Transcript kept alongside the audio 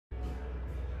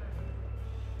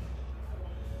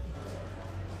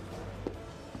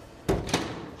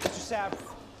ASAP.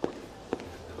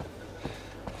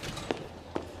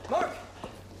 Mark!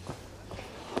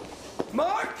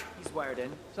 Mark! He's wired in.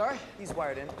 Sorry? He's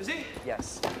wired in. Is he?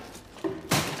 Yes. How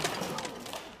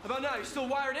about now? You still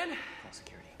wired in? Call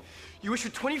security. You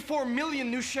issued 24 million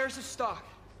new shares of stock.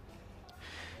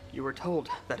 You were told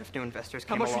that if new investors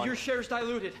How came much along... were your shares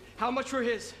diluted? How much were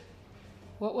his?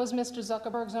 What was Mr.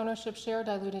 Zuckerberg's ownership share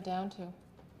diluted down to?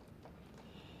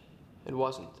 It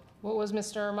wasn't. What was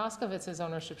Mr. Moskowitz's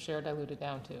ownership share diluted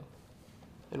down to?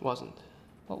 It wasn't.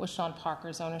 What was Sean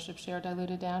Parker's ownership share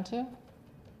diluted down to?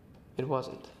 It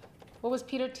wasn't. What was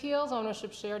Peter Thiel's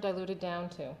ownership share diluted down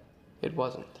to? It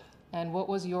wasn't. And what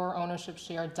was your ownership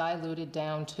share diluted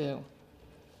down to?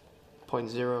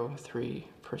 0.03%.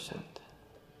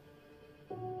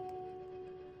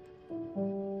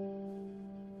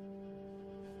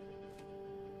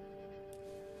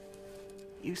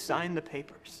 You signed the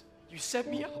papers. You set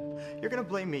me up. You're gonna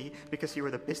blame me because you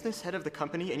were the business head of the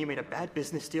company and you made a bad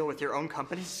business deal with your own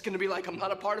company? It's gonna be like I'm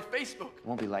not a part of Facebook. It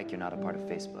won't be like you're not a part of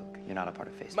Facebook. You're not a part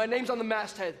of Facebook. My name's on the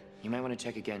masthead. You might want to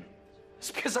check again.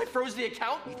 It's because I froze the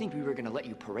account? You think we were going to let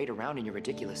you parade around in your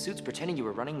ridiculous suits pretending you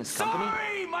were running this company?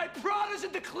 Sorry! My Prada's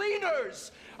at the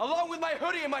cleaners! Along with my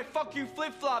hoodie and my fuck you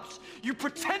flip-flops, you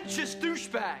pretentious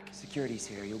douchebag! Security's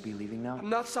here. You'll be leaving now?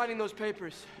 I'm not signing those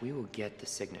papers. We will get the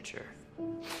signature.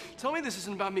 Tell me this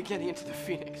isn't about me getting into the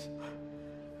Phoenix.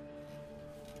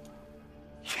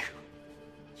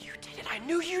 You did it. I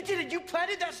knew you did it. You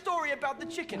planted that story about the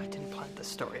chicken. I didn't plant the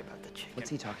story about the chicken.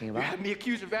 What's he talking You about? had me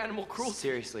accused of animal cruelty.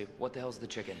 Seriously, what the hell's the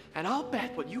chicken? And I'll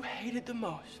bet what you hated the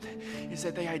most is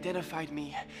that they identified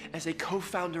me as a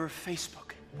co-founder of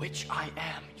Facebook, which I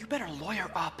am. You better lawyer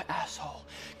up, asshole,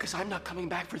 because I'm not coming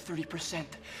back for 30%.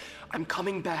 I'm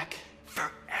coming back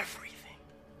for everything.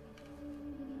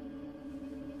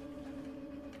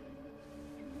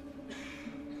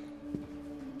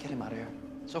 Get him out of here.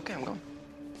 It's okay, I'm going.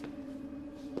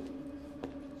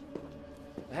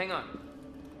 Hang on.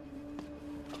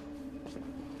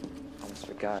 Almost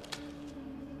forgot.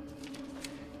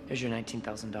 Here's your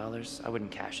 $19,000. I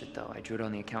wouldn't cash it, though. I drew it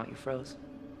on the account you froze.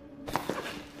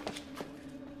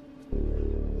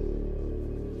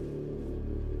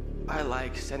 I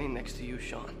like sitting next to you,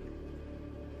 Sean.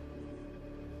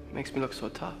 Makes me look so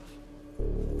tough.